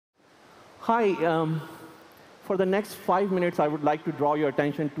Hi. For the next 5 minutes, I would like to draw your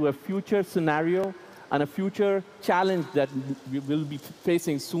attention to a future scenario and a future challenge that we will be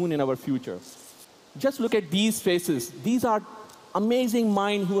facing soon in our future. Just look at these faces. These are amazing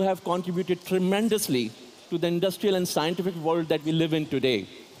minds who have contributed tremendously to the industrial and scientific world that we live in today.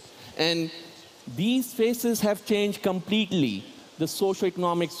 And these faces have changed completely the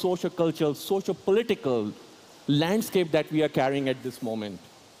socio-economic, socio-cultural, socio-political landscape that we are carrying at this moment.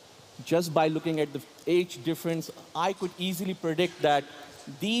 Just by looking at the age difference, I could easily predict that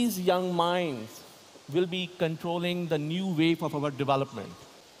these young minds will be controlling the new wave of our development,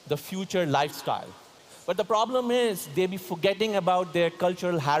 the future lifestyle. But the problem is they'll be forgetting about their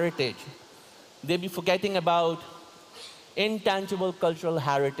cultural heritage. They'll be forgetting about intangible cultural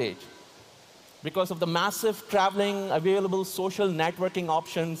heritage. Because of the massive traveling, available social networking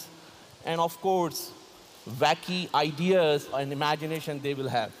options, and of course, wacky ideas and imagination they will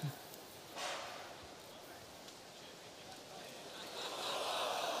have.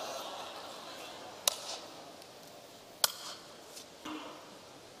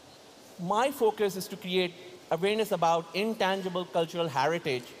 My focus is to create awareness about intangible cultural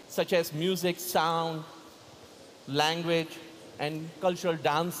heritage, such as music, sound, language, and cultural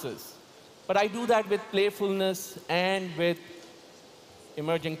dances. But I do that with playfulness and with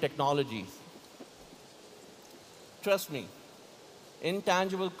emerging technologies. Trust me,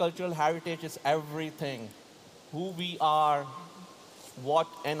 intangible cultural heritage is everything. Who we are, what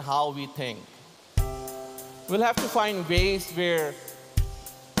and how we think. We'll have to find ways where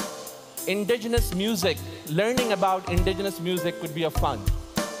indigenous music, learning about indigenous music could be a fun.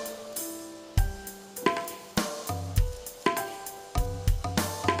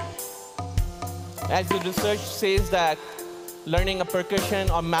 As the research says that learning a percussion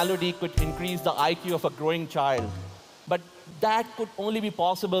or melody could increase the IQ of a growing child. But that could only be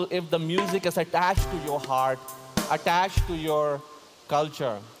possible if the music is attached to your heart, attached to your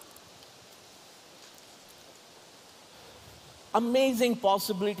culture. Amazing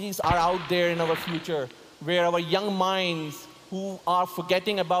possibilities are out there in our future where our young minds who are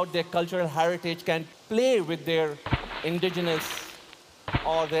forgetting about their cultural heritage can play with their indigenous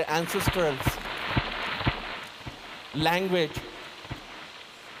or their ancestral language,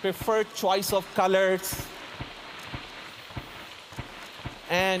 preferred choice of colors,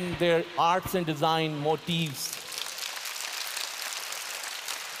 and their arts and design motifs.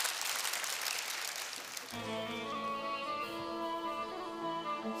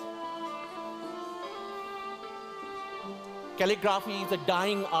 Calligraphy is a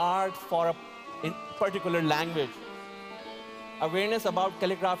dying art for a particular language. Awareness about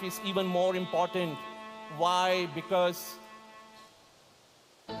calligraphy is even more important. Why? Because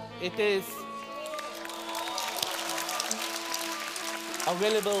it is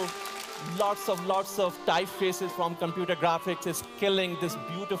available. Lots of typefaces from computer graphics is killing this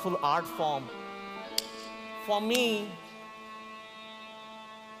beautiful art form. For me,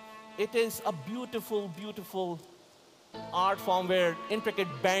 it is a beautiful art form where intricate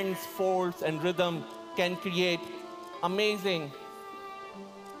bends, folds, and rhythm can create amazing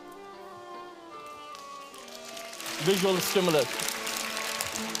visual stimulus.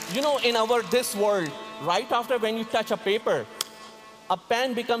 You know, in this world, right after when you touch a paper, a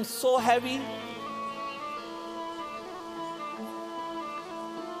pen becomes so heavy.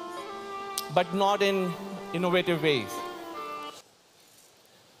 But not in innovative ways.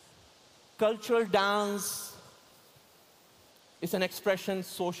 Cultural dance is an expression,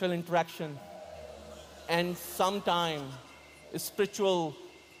 social interaction, and sometimes a spiritual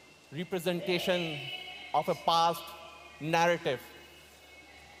representation of a past narrative.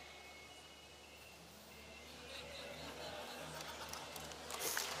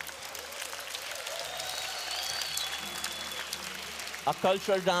 A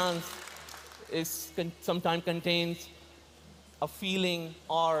cultural dance sometimes contains a feeling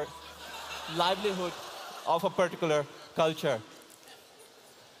or livelihood of a particular culture.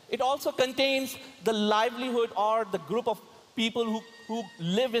 It also contains the livelihood or the group of people who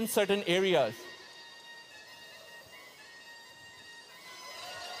live in certain areas.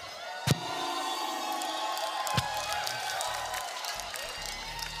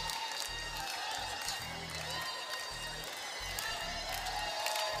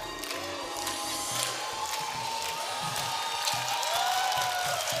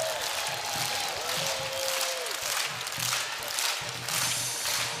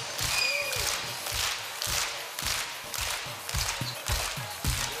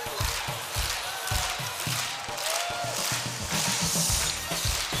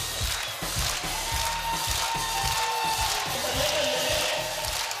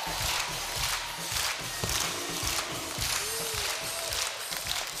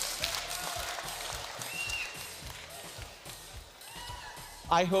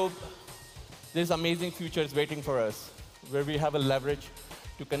 I hope this amazing future is waiting for us, where we have a leverage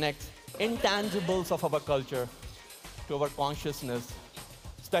to connect intangibles of our culture to our consciousness,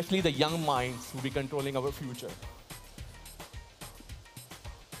 especially the young minds who will be controlling our future.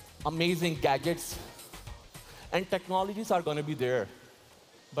 Amazing gadgets and technologies are going to be there.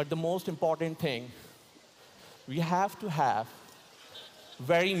 But the most important thing, we have to have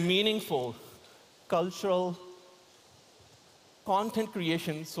very meaningful cultural content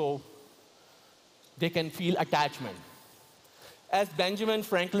creation so they can feel attachment. As Benjamin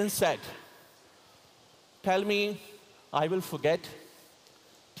Franklin said, tell me, I will forget.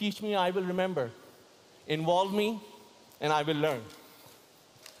 Teach me, I will remember. Involve me, and I will learn.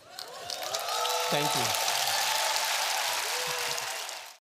 Thank you.